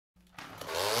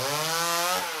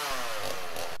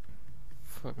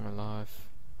Fuck my life.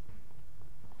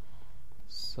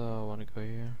 So I wanna go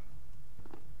here.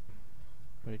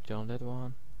 Already done that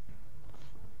one.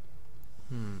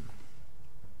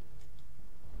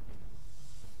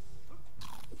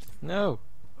 No!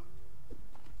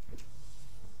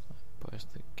 I pushed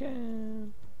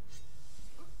again.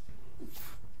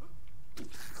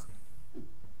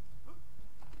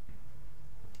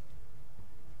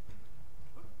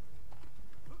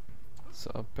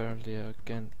 So apparently I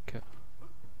can go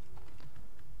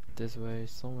this way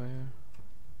somewhere.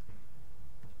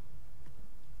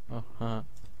 Oh, huh.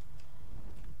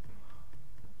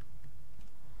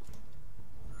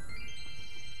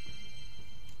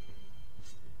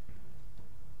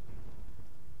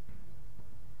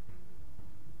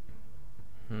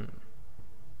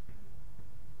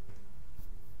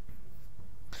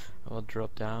 I will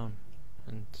drop down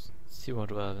and see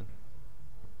what will happen.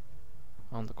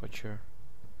 I'm not quite sure.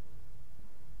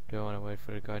 Do I want to wait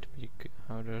for the guy to be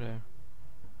out of there?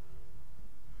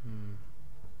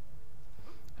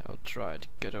 I'll try to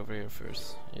get over here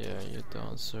first. Yeah, you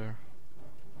don't, sir.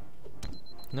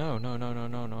 No, no, no, no,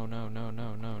 no, no, no, no,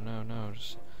 no, no, no, no.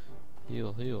 Just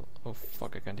heal, heal. Oh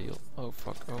fuck, I can't heal. Oh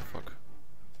fuck, oh fuck.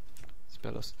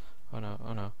 Spells. Oh no,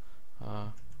 oh no.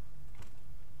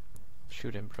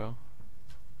 Shoot him, bro.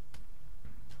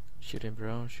 Shoot him,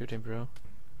 bro. Shoot him, bro.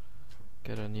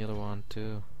 Get another one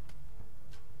too.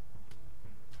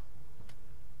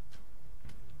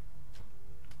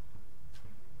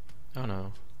 Oh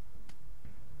no.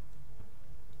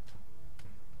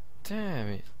 Damn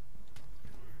it.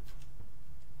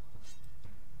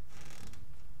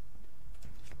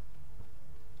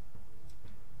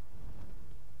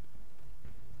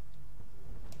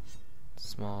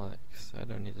 Small axe. I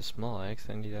don't need a small axe,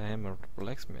 I need a hammer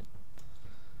blacksmith.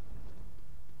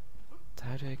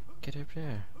 How do I get up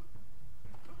there?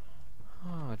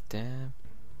 Oh damn.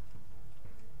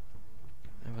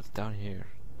 And what's down here?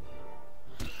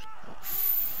 Oh,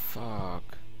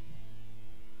 fuck.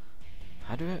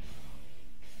 How do I?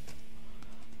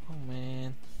 Oh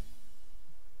man.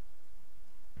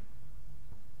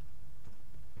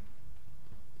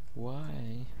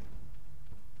 Why?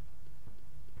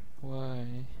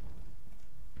 Why?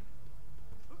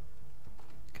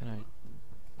 Can I?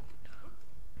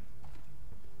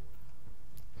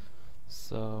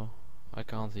 So I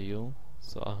can't heal,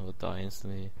 so I will die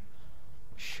instantly.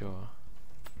 Sure.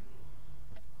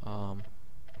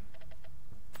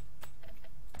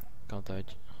 Can't I?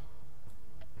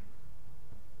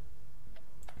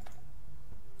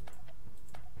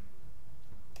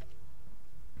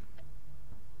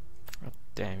 Oh,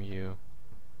 damn you.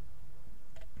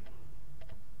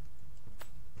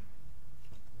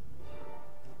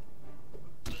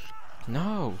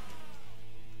 No!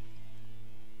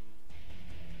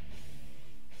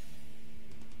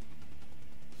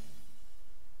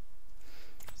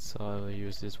 So I will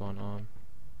use this one on.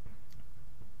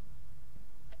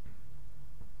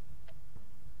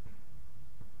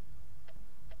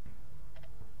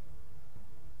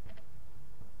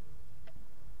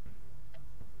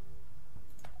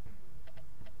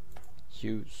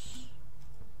 Use.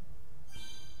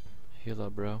 Heal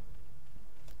up, bro.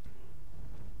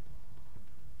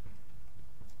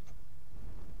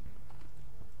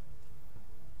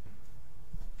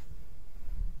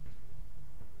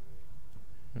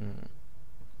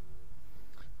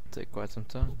 Take quite some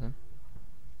time then.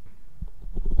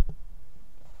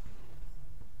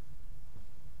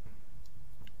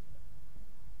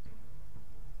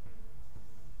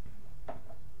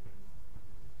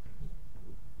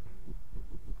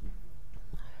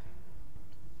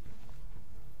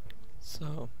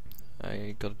 So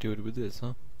I gotta do it with this,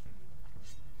 huh?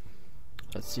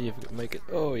 Let's see if we can make it.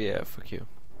 Oh yeah, fuck you.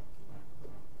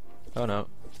 Oh no.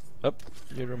 Up,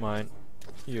 you're mine.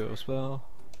 You as well.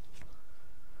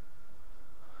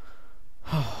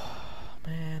 Oh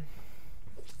man,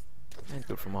 ain't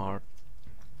good from heart.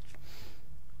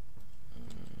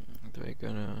 Do I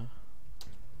gonna?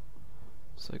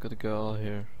 So I got a girl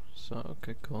here. So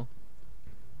okay, cool.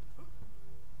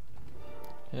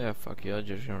 Yeah, fuck you. I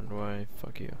just run away.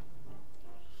 Fuck you.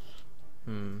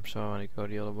 So I wanna go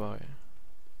the other way.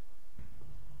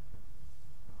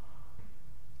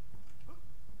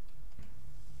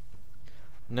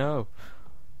 No.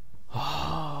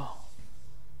 Oh.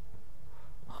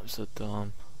 I'm so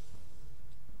dumb.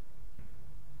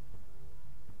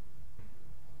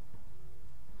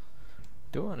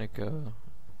 Do I wanna go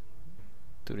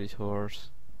to this horse?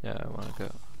 Yeah, I wanna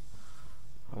go.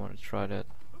 I wanna try that.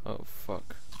 Oh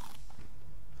fuck.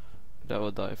 That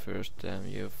will die first, damn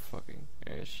you fucking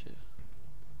shit.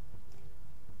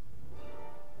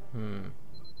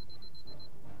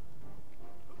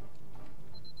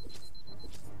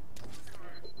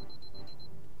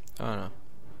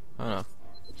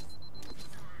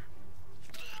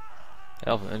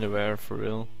 Elf anywhere for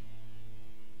real.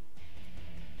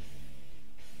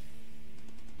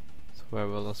 So where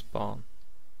will I spawn?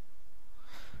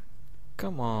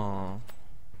 Come on.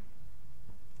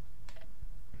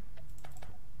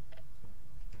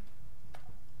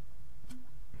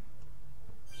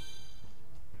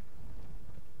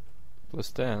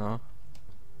 +10, huh?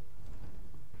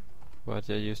 But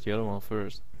I used the other one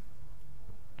first.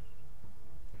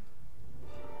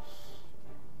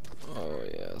 Oh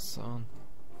yeah, son.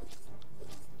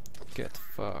 Get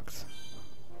fucked.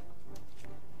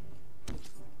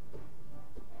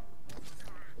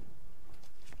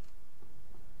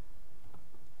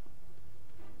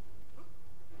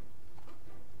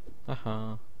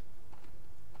 Haha.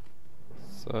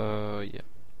 So yeah.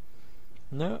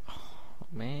 No,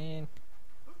 man.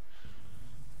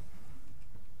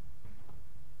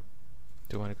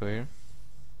 Do you want to go here?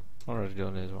 Already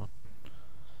done this one.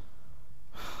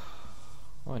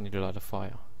 Oh, I need a lot of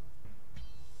fire.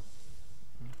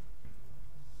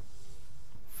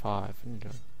 5. I need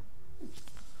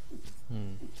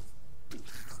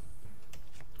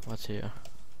What's here?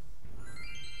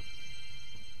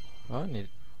 Oh, I need.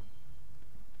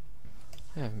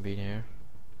 I haven't been here.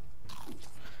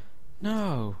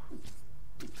 No.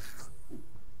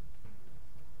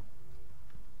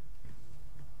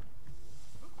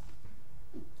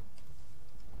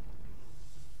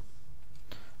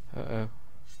 Uh-oh.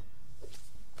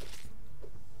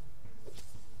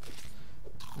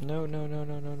 No, no, no,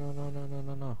 no, no, no, no, no, no,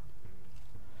 no, no.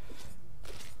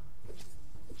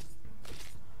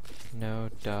 No,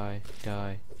 die,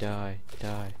 die, die,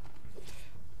 die.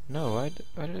 No, why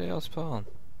did they all spawn?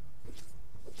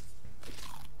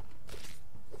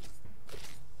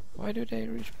 Why do they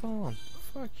respawn?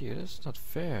 Fuck you, that's not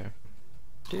fair.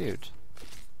 Dude.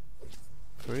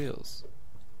 For reals.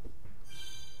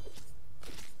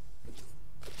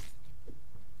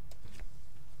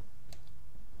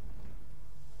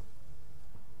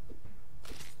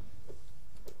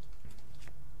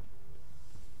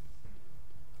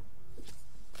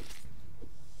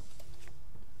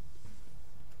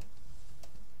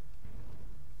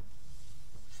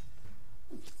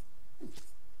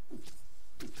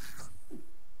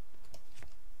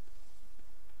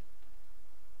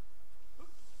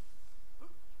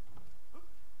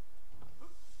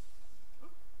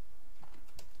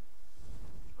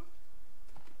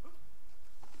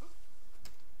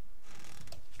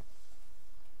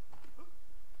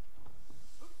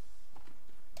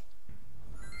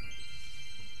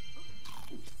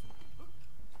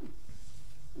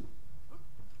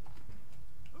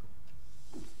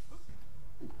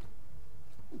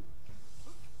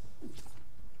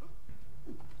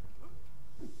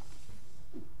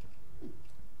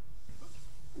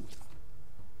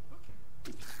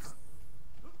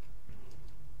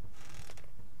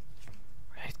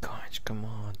 Come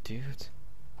on, dude.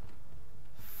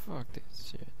 Fuck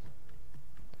this shit.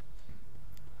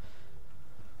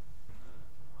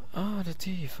 Oh, the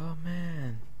thief. Oh,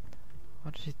 man.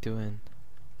 What is he doing?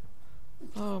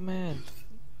 Oh, man.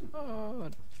 Oh,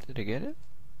 did I get it?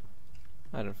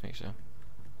 I don't think so.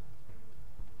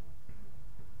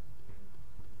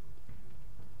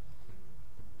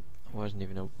 I wasn't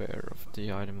even aware of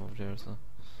the item over there, so.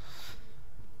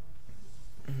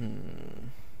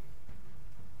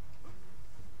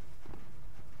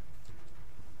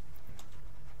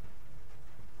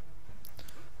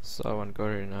 So I want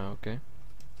Garry now, okay?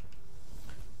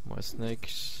 My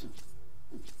snakes.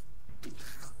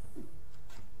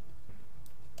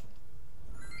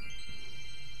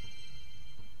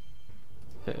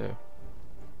 Uh-oh.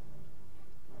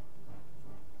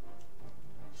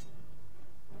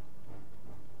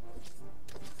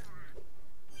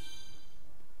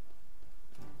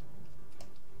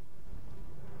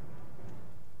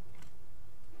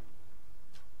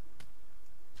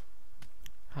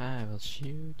 I will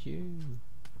shoot you.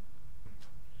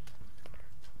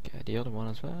 Got the other one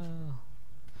as well.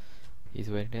 He's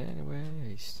waiting there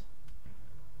anyways.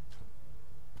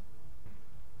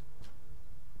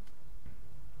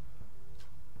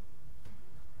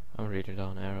 I'm reading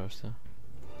down arrows though.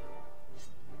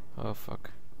 Oh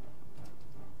fuck.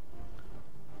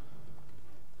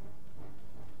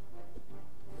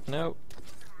 No.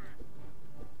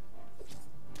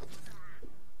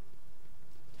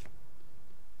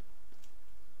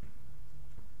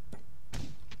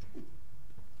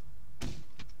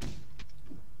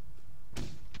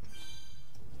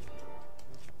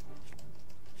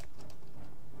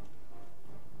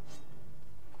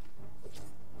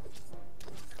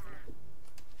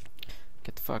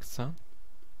 Get fucked, son.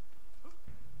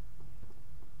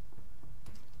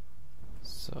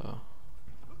 So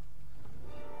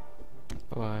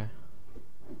Bye bye.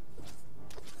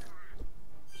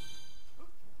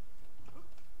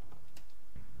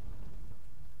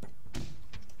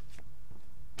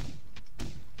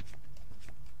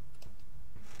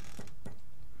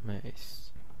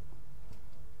 Mace.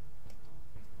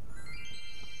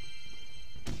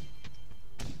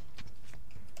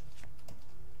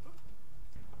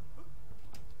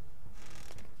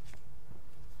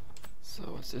 So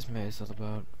what's this maze all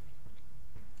about?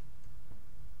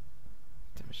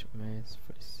 Damage of maze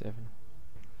 47.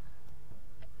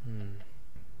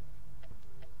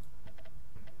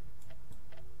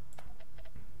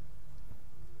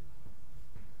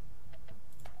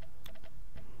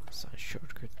 Sign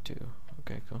shortcut too.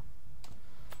 Okay, cool.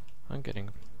 I'm getting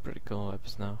pretty cool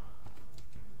weapons now.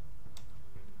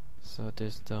 So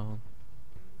this down.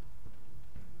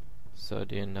 So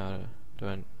do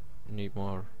I need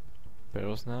more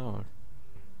barrels now, or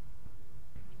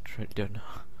I don't know.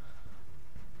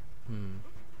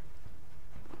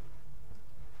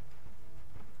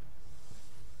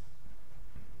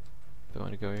 Do I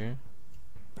want to go here?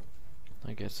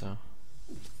 I guess so.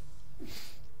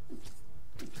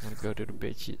 I'm gonna go to the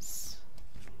beaches.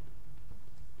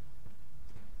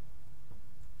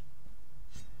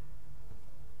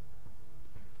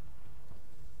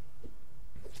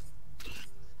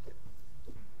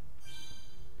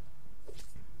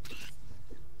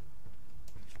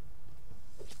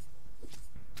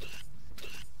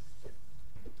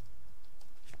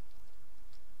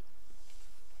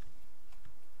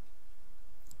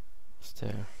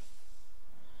 There.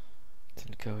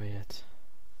 Didn't go yet.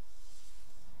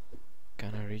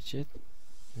 Can I reach it?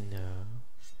 No.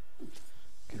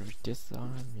 Can I reach this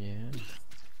arm? Yeah.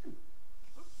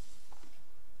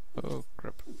 Oh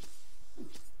crap.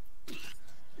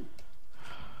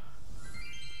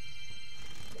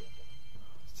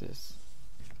 What's this?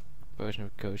 Version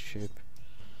of ghost ship.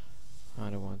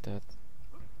 I don't want that.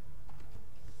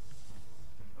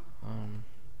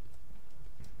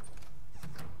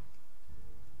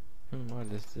 What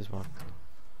is this one?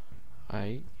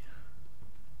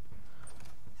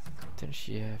 Didn't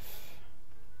she have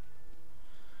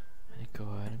any go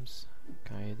items?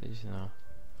 Can I eat these now?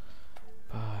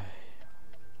 Bye.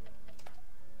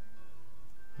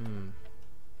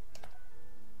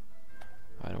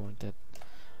 I don't want that.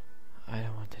 I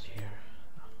don't want that here.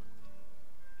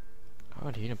 I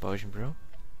want healing potion, bro.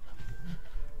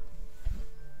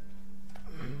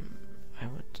 I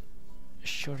want a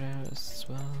short arrows as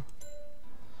well.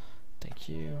 Thank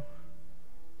you.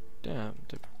 Damn,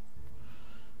 they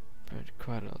burned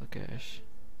quite a lot of cash.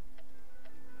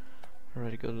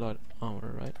 Already got a lot of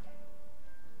armor, right?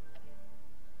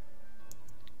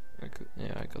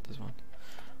 Yeah, I got this one.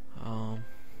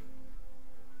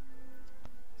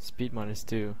 Speed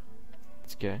 -2.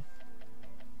 It's okay.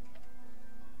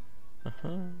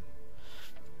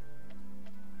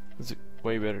 It's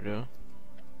way better though.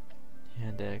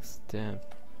 Yeah, Dex, damn.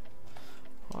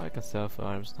 Oh, I can sell for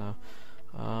items now.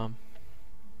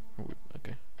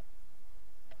 Okay.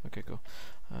 Okay, cool.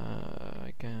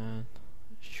 I can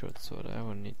short sword. I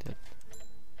won't need that.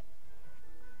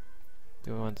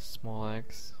 Do I want a small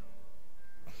axe?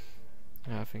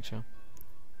 Yeah, I think so.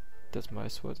 That's my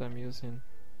sword I'm using.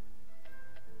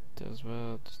 That as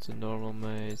well. Just the normal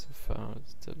maze. I found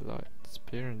the light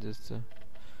spear and just the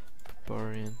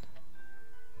barbarian.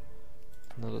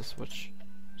 Another sword.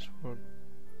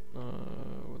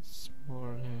 What's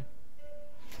more here?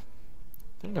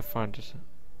 Didn't I find this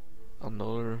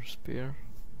another spear?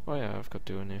 Oh yeah, I've got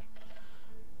two in here.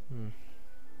 I'm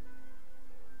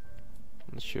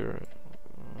not sure.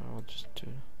 I'll just do.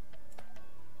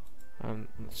 I'm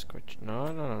not scratch.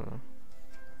 No.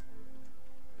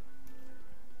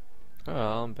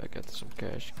 Oh, I'm back at some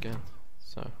cash again.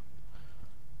 So,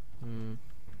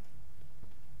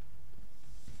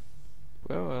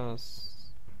 where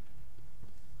else?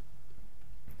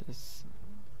 This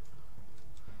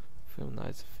feel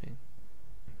nice thing.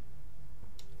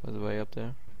 Was way up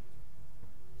there.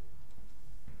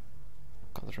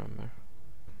 Can't remember.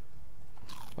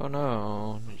 Oh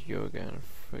no, not you again,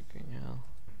 freaking hell.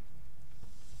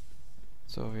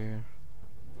 It's over here.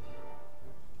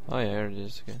 Oh yeah, here it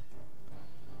is again.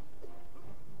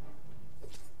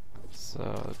 So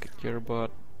I'll kick your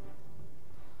butt.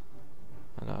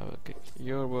 And I will kick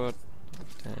your butt.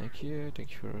 Thank you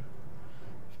for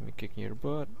me kicking your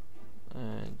butt.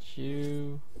 And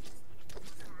you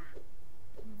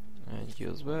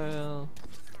as well.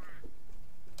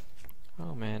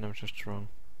 Oh man, I'm so strong.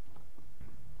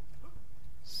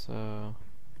 So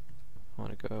I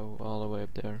wanna go all the way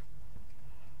up there.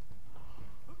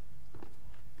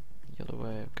 The other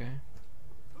way, okay.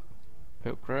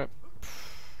 Oh crap.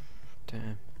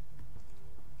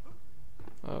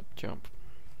 Jump.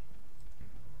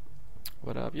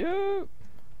 What up, yo?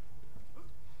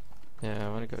 Yeah,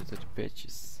 I wanna go to the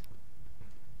bitches.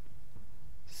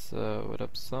 So, what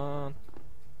up, son?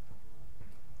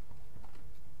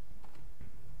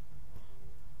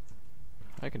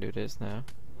 I can do this now.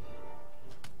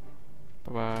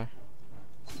 Bye bye.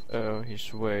 Oh,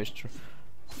 he's way strong.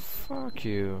 Fuck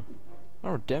you.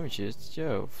 Our damages,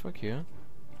 yo, fuck you.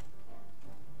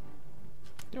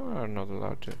 You are not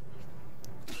allowed to.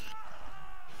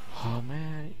 Oh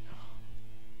man.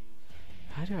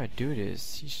 How do I do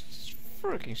this? He's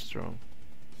freaking strong.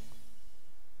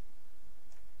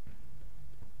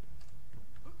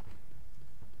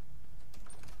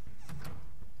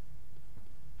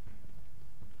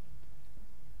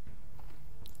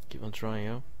 Keep on trying,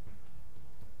 yo.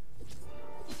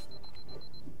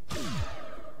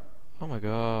 Oh my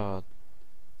god.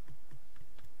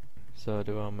 So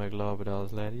do I make love with all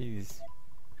those ladies?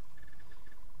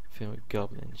 Film with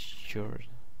goblin, sure.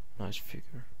 Nice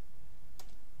figure.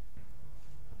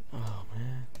 Oh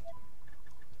man.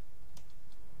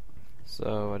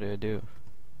 So what do I do?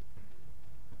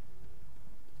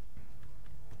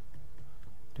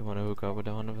 Do you want to hook up with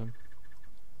one of them?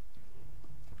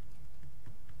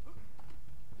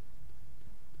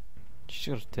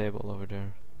 She's got a table over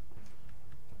there.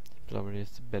 Probably is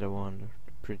the better one,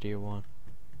 the prettier one.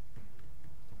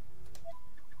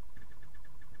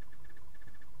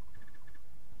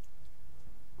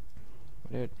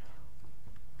 Dude,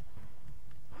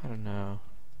 I don't know.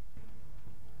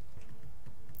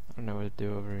 I don't know what to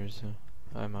do over here, so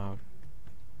I'm out.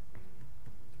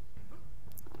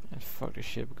 And fuck this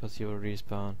shit because he will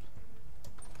respawn.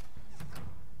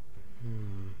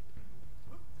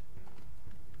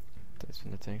 Thanks for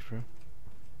the tanks, bro.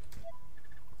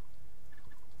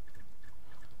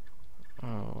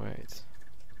 Oh wait.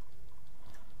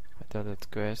 I thought that's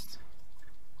quest.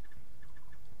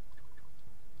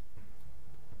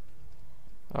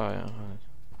 Oh yeah, I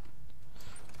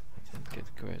didn't get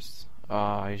the quest.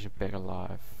 Ah, he's back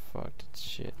alive. Fuck that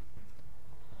shit.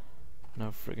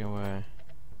 No freaking way.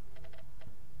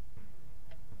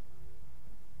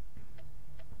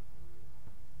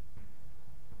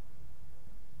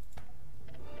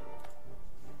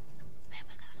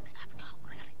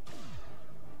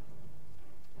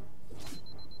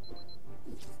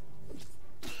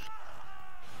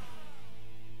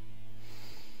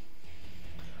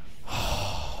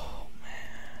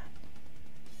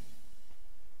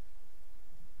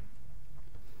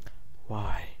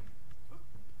 Why?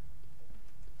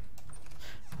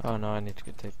 Oh no, I need to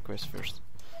take the quest first.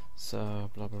 So,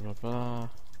 blah blah blah blah.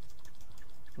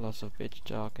 Lots of bitch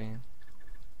talking.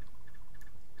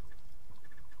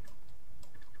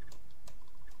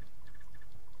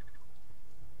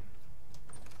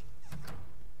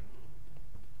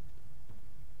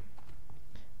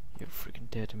 You're freaking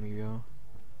dead to me, yo.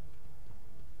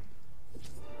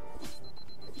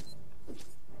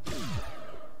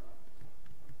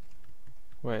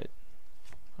 Wait.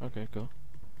 Okay, cool.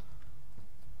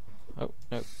 Oh,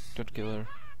 no, don't kill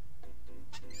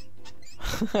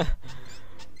her.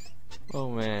 Oh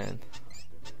man.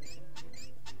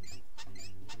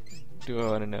 Do I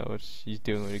wanna know what she's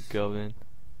doing with a goblin?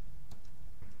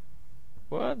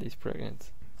 What? He's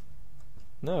pregnant.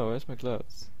 No, where's my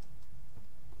clothes?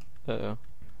 Uh-oh.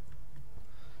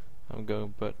 I'm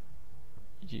going butt.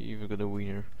 You even got a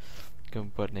wiener.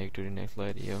 Going butt naked to the next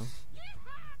lady, yo.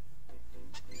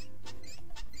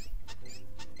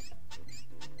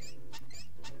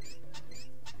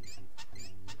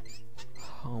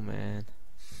 Oh man.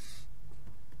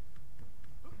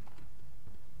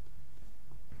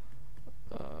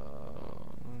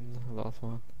 Last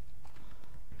one.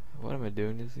 What am I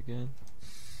doing this again?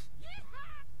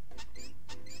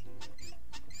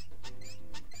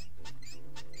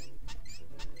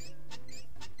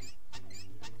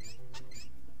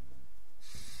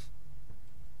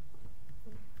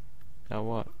 Now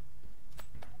what?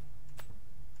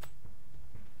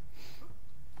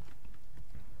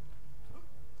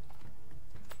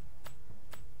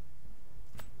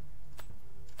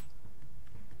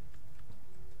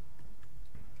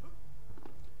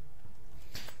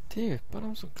 Dude, put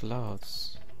on some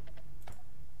clouds.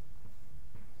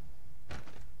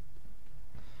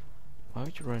 Why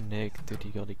would you run naked to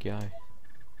the other guy?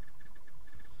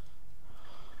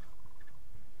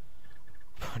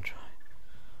 Try.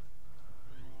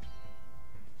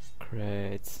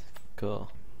 Great,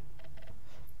 cool.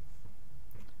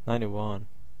 91.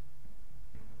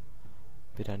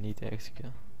 But I need the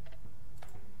execute.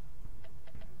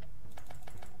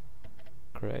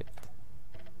 Great.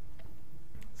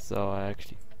 So I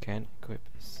actually can equip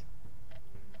this.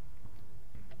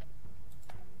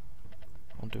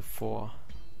 I'll do 4.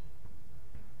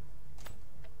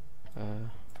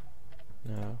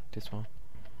 No, this one.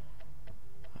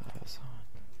 So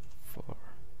 4.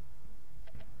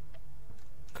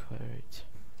 Great.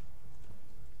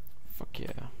 Fuck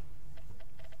yeah.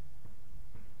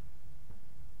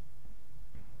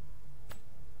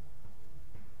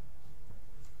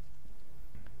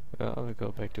 Well, I'll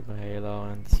go back to my Halo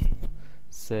and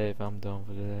save. I'm done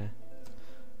for today.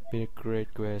 Been a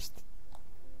great quest.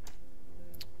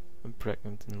 I'm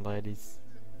pregnant and ladies.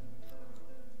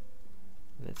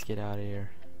 Let's get out of here.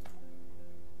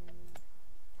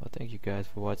 Well, thank you guys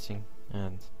for watching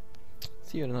and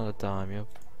see you another time, yep.